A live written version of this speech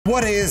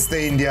What is the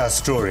India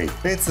story?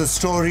 It's the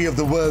story of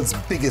the world's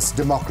biggest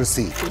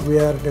democracy. We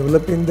are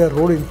developing the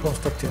road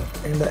infrastructure.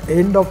 In the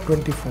end of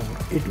 24,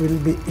 it will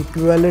be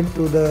equivalent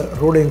to the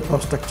road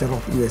infrastructure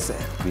of USA.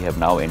 We have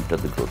now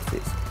entered the growth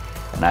phase.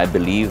 And I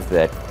believe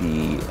that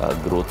the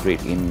growth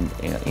rate in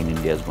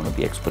India is going to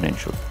be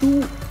exponential.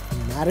 Two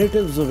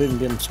narratives of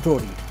Indian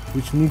story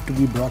which need to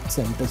be brought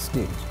center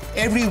stage.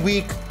 Every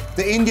week,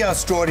 the India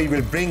story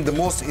will bring the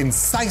most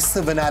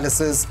incisive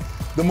analysis,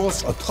 the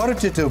most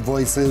authoritative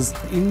voices.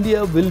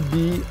 India will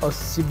be a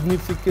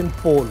significant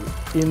pole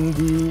in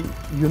the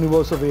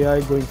universe of AI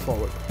going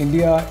forward.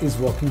 India is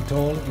walking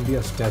tall,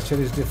 India's stature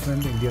is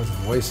different, India's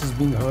voice is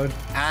being heard.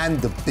 And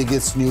the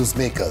biggest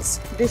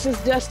newsmakers. This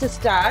is just a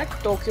start.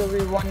 Tokyo,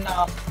 we won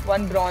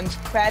one bronze.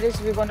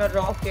 Paris, we won a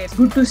rocket. It's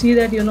good to see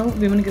that,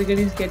 women cricket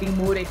is getting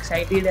more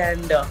excited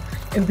and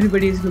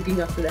everybody is looking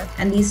up to that.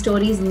 And these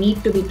stories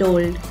need to be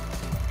told,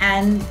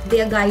 and they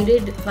are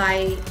guided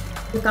by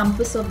the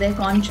compass of their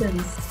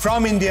conscience.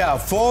 From India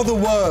for the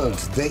world,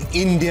 the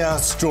India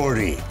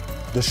story.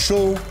 The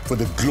show for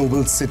the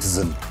global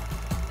citizen.